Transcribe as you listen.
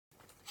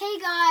Hey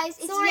guys,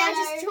 it's Sorry, yellow.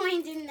 I just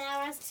joined in there.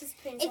 I was just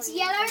It's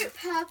yellow,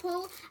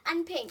 purple,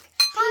 and pink.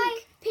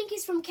 Hi. Pink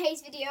is from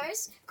Kay's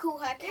videos. Call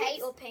her Kay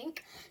or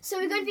Pink. So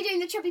we're going to be doing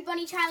the Chubby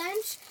Bunny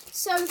challenge.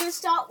 So we're going to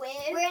start with.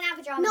 We're in our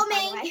pajamas. Not by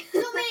me. the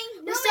way. Not me.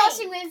 We're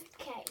starting with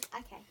Kay.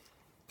 Okay.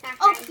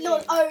 Oh,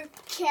 not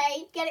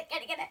okay. Get it.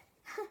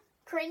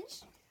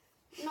 Cringe.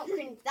 Not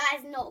cringe. That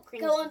is not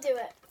cringe. Go on, do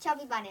it.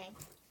 Chubby Bunny.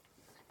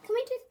 Can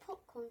we do the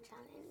popcorn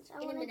challenge? I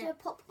In a want to do a minute.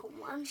 popcorn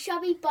one.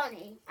 Chubby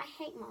Bunny. I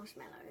hate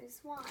marshmallows.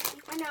 Why?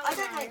 I know. I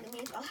don't like them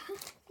either.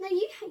 No,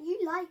 you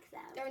like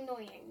them. They're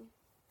annoying.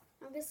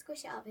 I'm gonna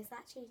squish it up. Is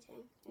that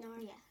cheating? No.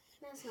 Yeah.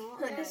 No, it's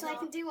not. No, No, it's so I not.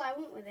 can do what I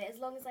want with it as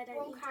long as I don't.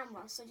 We're on eat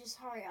camera, so just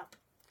hurry up.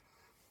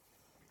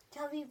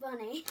 Chubby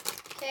Bunny.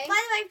 Okay. By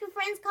the way, if your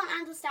friends can't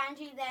understand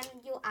you, then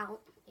you're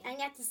out, and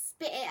you have to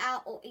spit it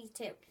out or eat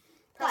it.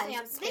 Personally,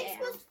 Guys, I'd spit this it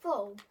was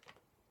full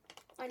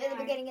out. at the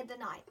beginning of the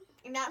night,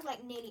 and now it's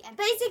like nearly empty.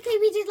 Basically,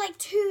 we did like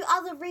 2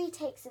 other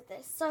retakes of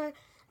this, so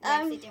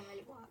Yeah, 'cause it didn't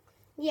really work.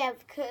 yeah,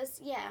 because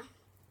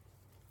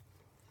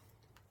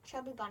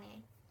Chubby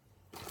Bunny.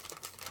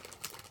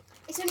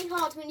 It's only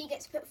hard when you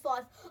get to put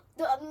 5.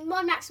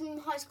 My maximum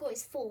high score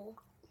is 4.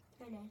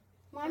 Really?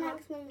 My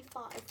maximum is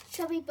 5.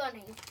 Chubby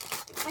Bunny.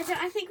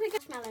 I think we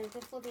get marshmallows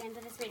before the end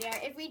of this video.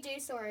 If we do,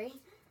 sorry.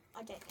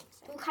 I don't think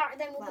so.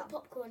 Then we'll Wow. put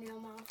popcorn in your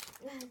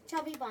mouth.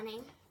 Chubby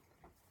Bunny.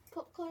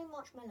 Popcorn and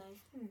marshmallows.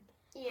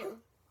 You.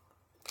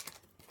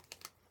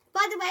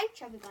 By the way,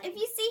 Chubby Bunny. if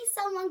you see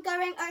someone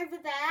going over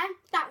there,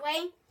 that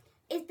way,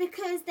 it's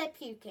because they're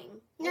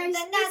puking. No, it's-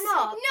 then they're it's-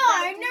 not.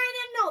 No, they're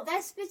not.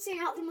 They're spitting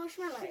out the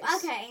marshmallows.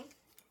 Okay.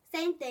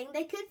 Same thing.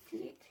 They could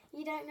puke.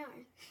 You don't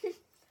know.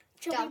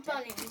 Chubby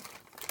Doubt it. Bunny.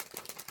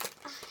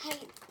 I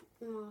hate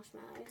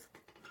marshmallows.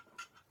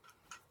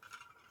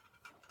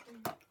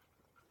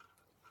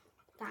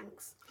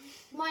 Thanks.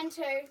 Mine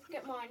too.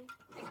 Get mine.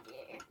 Thank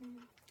you.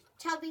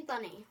 Chubby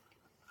Bunny.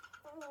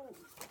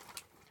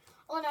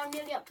 Oh no, I'm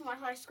nearly up to my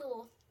high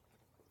score.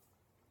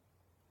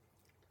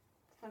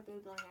 Chubby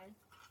Bunny.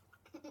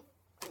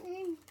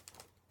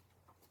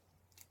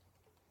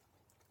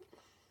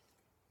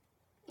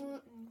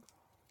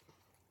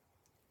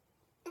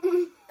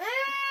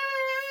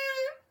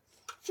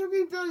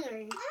 Chubby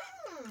Bunny.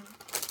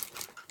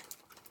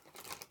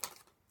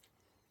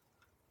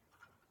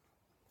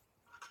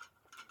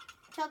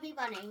 Chubby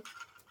Bunny.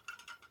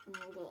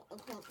 I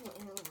can't put it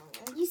in my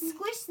mouth. You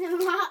squish them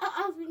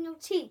up in your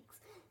cheeks,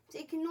 so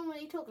you can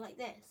normally talk like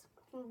this.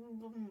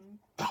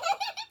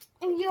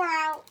 And you're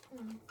out.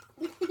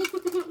 You're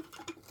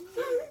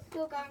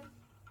going.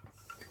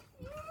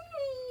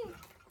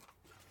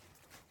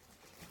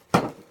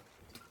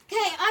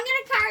 Okay, I'm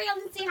gonna carry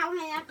on and see how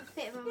many I can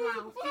fit in my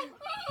mouth.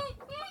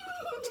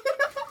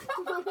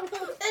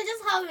 They're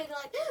just humming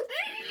like.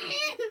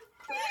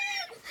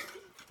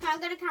 Okay, I'm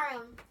gonna carry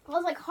on. I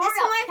was like, This hurry is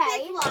my up, Kay.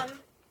 fifth one.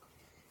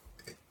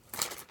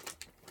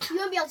 You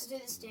won't be able to do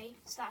this day.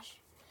 Slash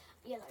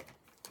yellow.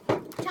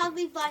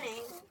 Chubby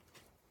Bunny.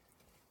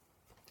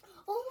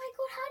 Oh my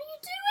god, how do you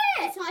do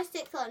It's my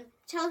sixth one.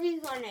 Chubby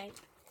Bunny.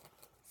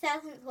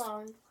 Seventh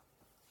one.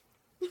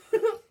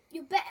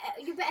 You're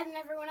better than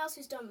everyone else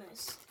who's done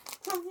this.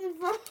 Chubby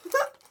Bunny.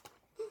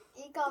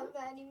 You can't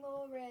put any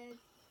more in.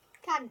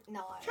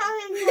 No.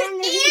 Chubby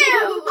Bunny.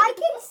 Ew! I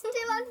can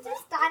still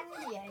understand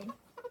you.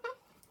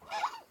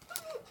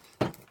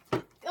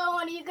 Go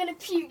on, are you gonna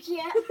puke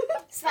yet?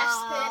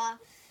 Slash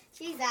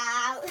She's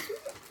out.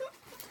 spit.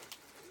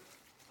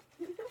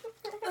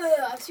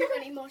 Ugh, too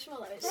many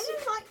marshmallows. I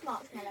don't like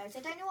marshmallows. I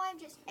don't know why I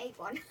just ate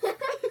one.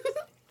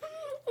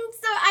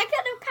 So I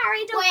could have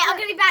carried on. Wait, I'm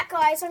gonna be back,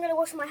 guys. I'm gonna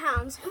wash my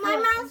hands. My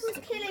mouth was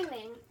killing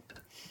me.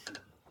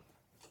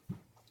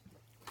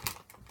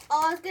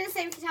 Oh, I was going to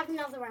say we could have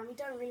another round. We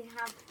don't really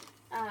have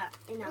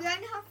We enough.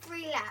 only have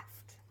 3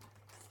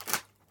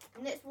 left.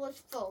 And this was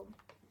full.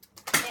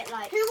 It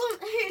like... Do you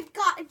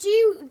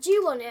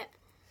want it?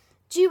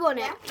 Do you want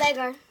it? Yeah. There you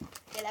go.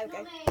 Yeah, there we go.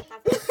 Not me.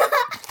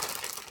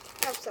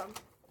 Have some.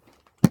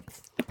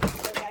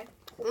 There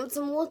we go. Want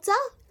some water?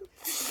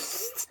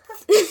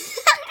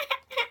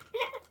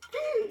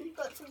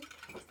 Got some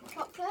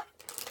chocolate.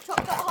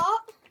 Chocolate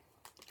hot.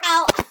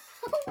 Ow.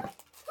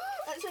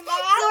 That's in my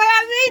Sorry,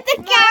 I moved the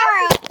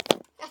camera.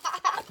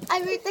 I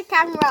moved the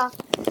camera.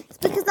 It's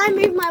because I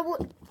moved my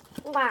water.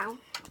 Wow.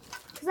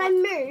 Because I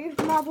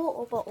moved my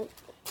water bottle.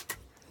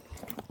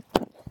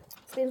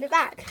 It's going to be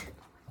back.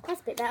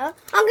 That's a bit better.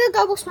 I'm going to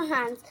go wash my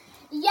hands.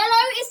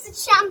 Yellow is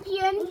the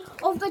champion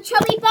of the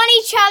Chubby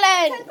Bunny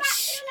Challenge.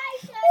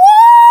 Congratulations.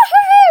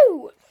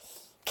 Woohoo!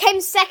 Came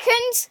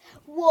second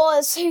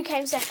was who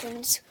came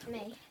second?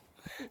 Me.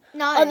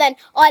 No. And then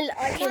I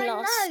came No,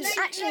 last. no,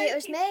 actually it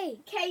was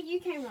me. Kay, you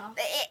came last.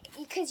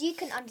 Because you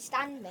can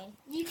understand me.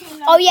 You came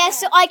last. Oh yeah,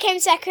 so I came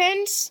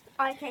second.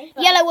 I came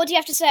first. Yellow, what do you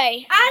have to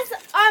say? As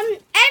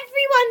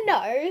everyone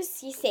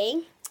knows, you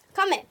see,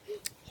 come in.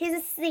 Here's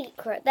a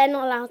secret. They're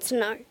not allowed to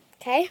know.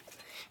 Okay?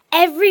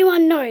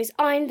 Everyone knows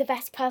I'm the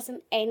best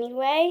person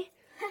anyway.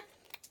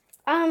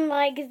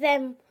 Unlike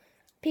them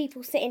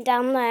people sitting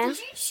down there. Did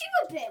you chew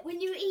a bit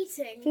when you were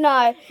eating?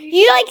 No.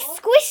 You like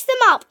squish them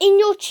up in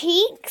your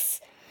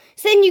cheeks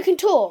so then you can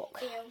talk.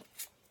 Ew.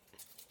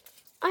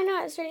 I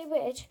know, it's really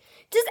weird.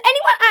 Does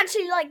anyone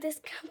actually like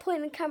this point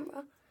in the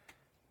camera?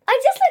 I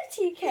just looked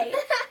at you, Kate.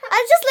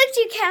 I just looked at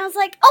you, Kate, and I was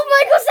like, oh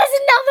my gosh, there's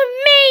another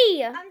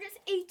me! I'm just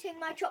eating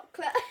my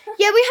chocolate.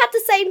 Yeah, we have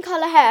the same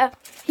colour hair.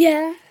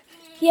 Yeah.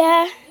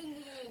 Yeah.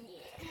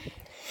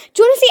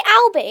 Do you want to see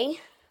Albie?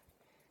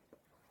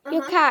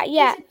 Your cat,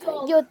 yeah. He's a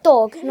dog. Your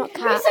dog, not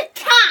cat. It's a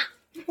cat.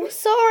 Oh,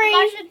 sorry.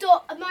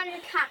 Imagine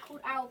a cat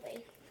called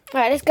Albie.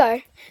 Right, let's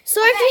go.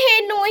 Sorry if you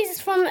hear noises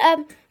from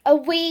a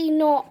wee,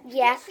 not,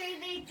 yeah,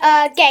 See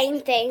the game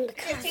thing.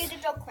 see the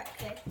dog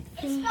correctly.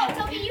 It's spelled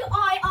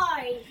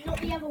W-I-I, not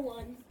the other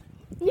one.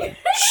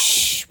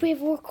 Shh, we're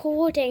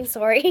recording,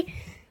 sorry.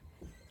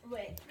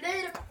 Wait.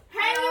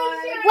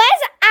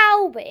 Where's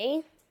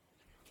Albie?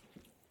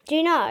 Do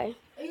you know?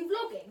 Are you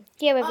vlogging?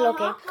 Yeah, we're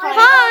vlogging. Hi.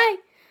 Hi.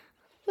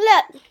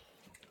 Look.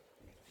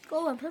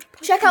 Go on.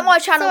 Check out my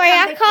channel. Sorry,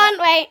 I can't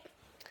wait.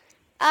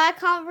 I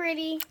can't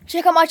really.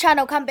 Check out my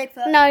channel, Cam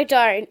Bigfoot. No,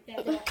 don't.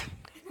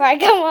 Right,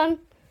 come on.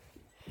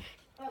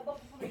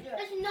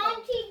 There's 19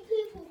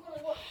 people going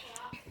to watch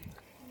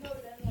that.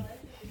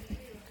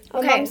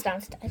 Okay. Mum's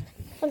downstairs.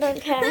 I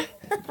don't care.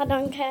 I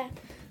don't care.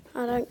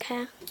 I don't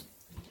care.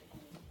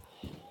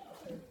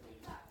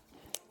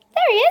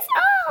 There he is.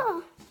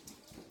 Oh.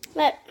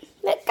 Look,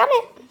 come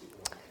here.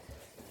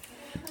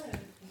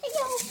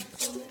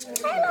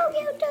 Hello,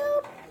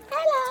 YouTube.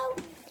 Hello.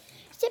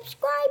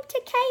 Subscribe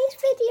to Kay's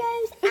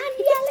videos and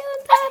Yellow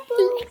and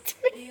Purple.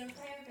 Come here.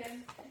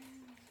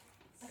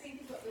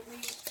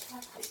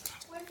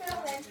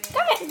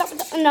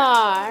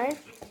 No.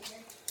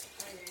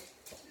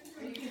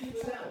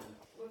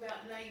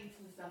 Without names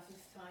and stuff this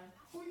time.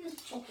 What are you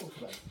chocolate for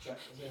that, Jack?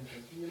 Do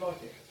you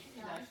like it?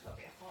 No, it's got a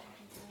bit hot.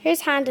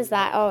 Whose hand is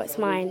that? Oh, it's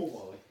mine.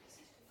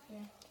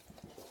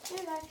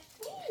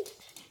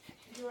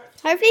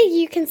 Hopefully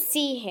you can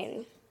see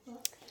him.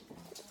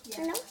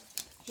 Hello?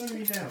 Show me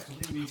now, because I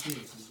think we see it,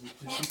 because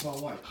it's too far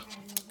away.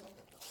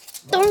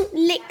 Don't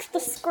lick the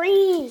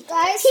screen.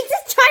 Guys, He's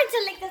just trying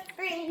to lick the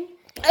screen.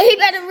 I hope you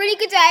had a really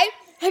good day.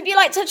 Hope you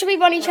liked Chubby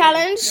Bunny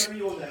Challenge. Show me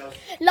yours now.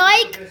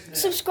 Like,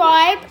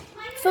 subscribe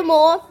for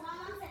more.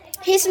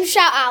 Here's some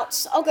shout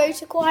outs. I'll go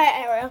to quiet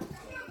area.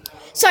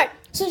 So,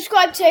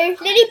 subscribe to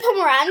Lily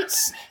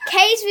Pomerantz,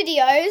 Kay's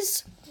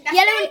videos,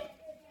 Yellow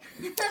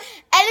and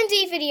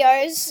L&D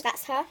videos,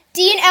 That's her.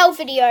 D&L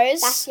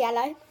videos, That's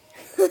yellow.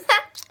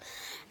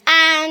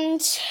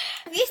 and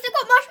have you still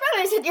got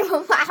marshmallows in your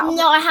mouth?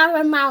 No, I have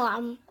a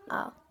malum.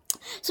 Oh.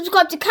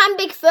 subscribe to Cam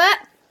Bigfoot.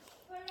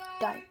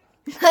 Don't.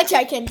 I'm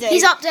joking, dude.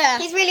 He's up there.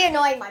 He's really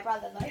annoying, my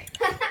brother, though.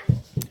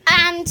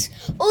 And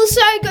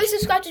also go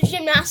subscribe to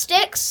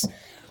Gymnastics.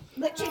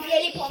 Which is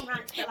Lily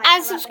Pomerantz.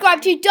 And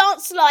subscribe to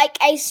Dance Like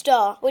a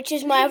Star, which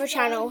is my other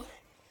channel.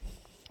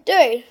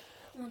 Do.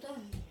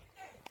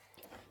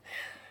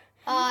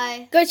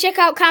 Bye. Go check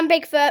out Cam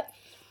Bigfoot.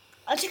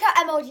 I'll check out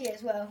MLG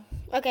as well.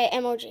 Okay,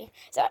 MLG.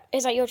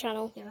 Is that your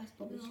channel? Yeah, that's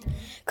Bobby's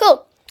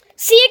Cool.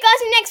 See you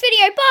guys in the next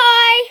video.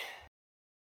 Bye.